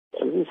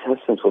Aziz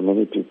Hassim, for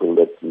many people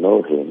that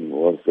know him,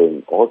 was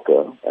an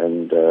author,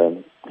 and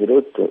he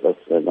wrote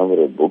a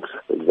number of books.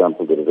 For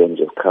example, The Revenge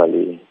of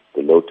Kali,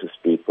 The Lotus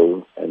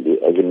People, and The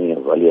Agony of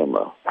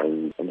Valliamma.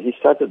 And he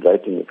started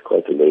writing at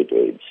quite a late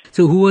age.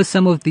 So who were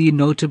some of the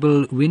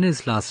notable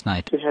winners last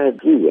night? We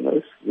had three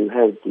winners. We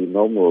had the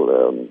normal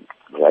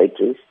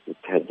writers that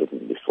had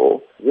written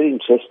before. Very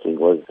interesting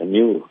was a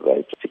new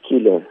writer,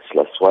 Tequila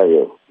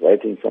Slaswayo,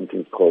 writing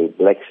something called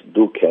Blacks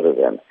Do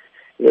Caravan.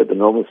 The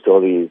normal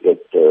story is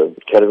that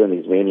Caravan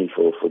is mainly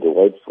for the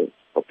white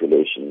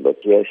population, but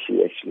here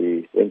she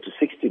actually went to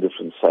 60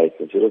 different sites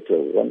and she wrote a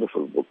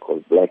wonderful book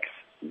called Blacks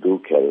Do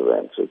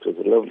Caravan. So it was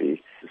a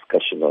lovely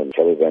discussion on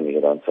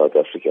caravanning around South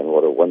Africa and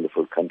what a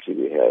wonderful country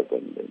we have.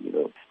 And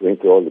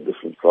went to all the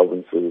different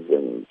provinces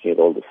and had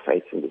all the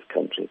sites in this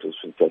country. It was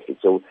fantastic.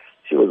 So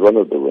she was one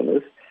of the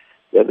winners.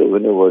 The other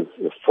winner was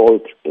The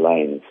Fault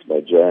Lines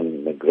by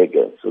Joanne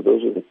McGregor. So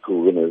those were the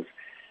two winners.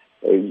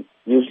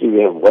 Usually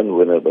we have one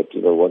winner, but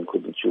one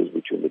couldn't choose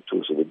between the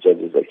two, so the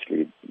judges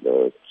actually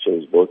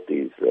chose both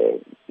these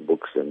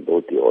books and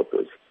both the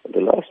authors. And the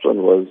last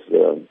one was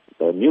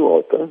a new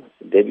author,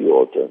 debut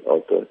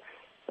author,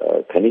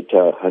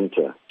 Kanita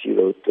Hunter. She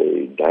wrote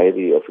a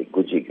diary of a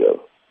Guji girl.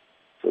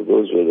 So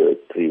those were the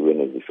three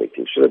winners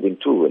effective. Should have been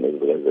two winners,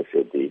 but as I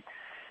said, the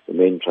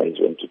main prize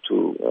went to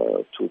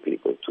two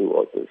people, two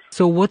authors.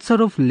 So what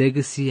sort of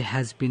legacy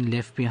has been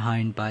left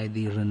behind by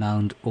the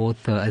renowned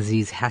author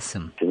Aziz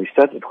Hassim? And he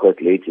started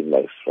quite late in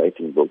life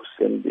writing books,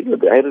 and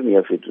the irony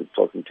of it was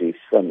talking to his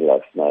son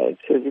last night.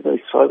 He says, his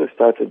father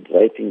started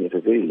writing at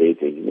a very late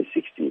age, in his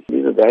 60s.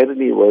 The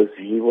irony was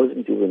he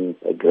wasn't even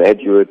a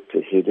graduate,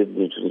 he didn't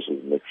even finish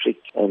his matric,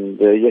 and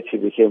yet he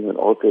became an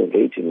author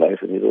late in life,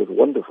 and he wrote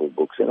wonderful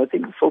books. And I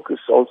think the focus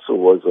also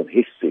was on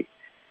history.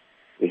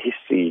 The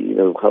history,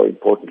 how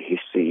important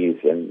history is,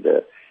 and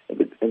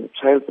the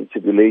trials and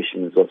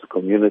tribulations of the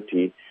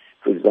community.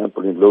 For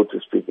example, in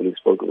Lotus People, he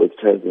spoke about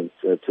trials and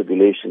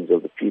tribulations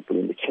of the people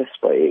in the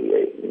Casbah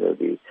area,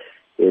 the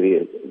area,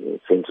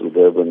 central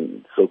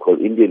Durban, so-called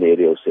Indian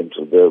area of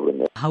central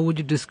Durban. How would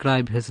you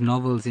describe his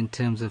novels in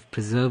terms of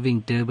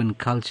preserving Durban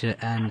culture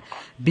and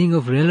being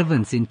of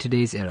relevance in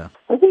today's era?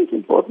 I think it's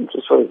important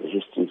as far as the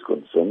history is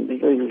concerned.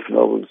 His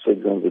novels, for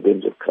example, The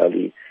Revenge of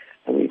Kali,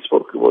 he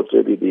spoke about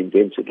really the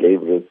indentured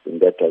laborers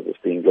and that type of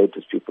thing.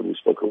 Lotus People, we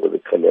spoke about the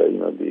color,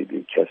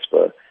 the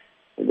Casbah,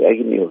 and the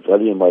Agony of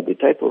Valliamma, the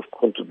type of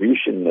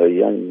contribution a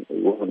young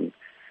woman,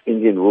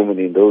 Indian woman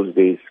in those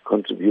days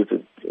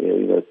contributed,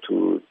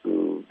 to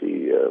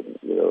the,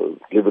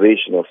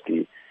 liberation of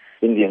the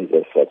Indians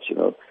as such,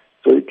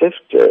 So it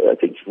left, I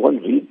think if one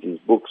reads these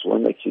books,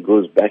 one actually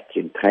goes back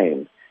in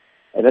time.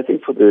 And I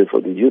think for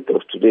the youth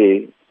of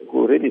today,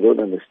 who really don't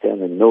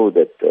understand and know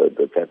that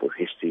the type of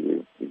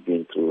history we've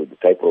been through, the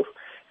type of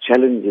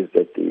challenges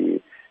that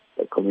the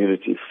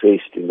community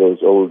faced in those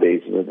old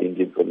days, the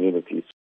Indian communities,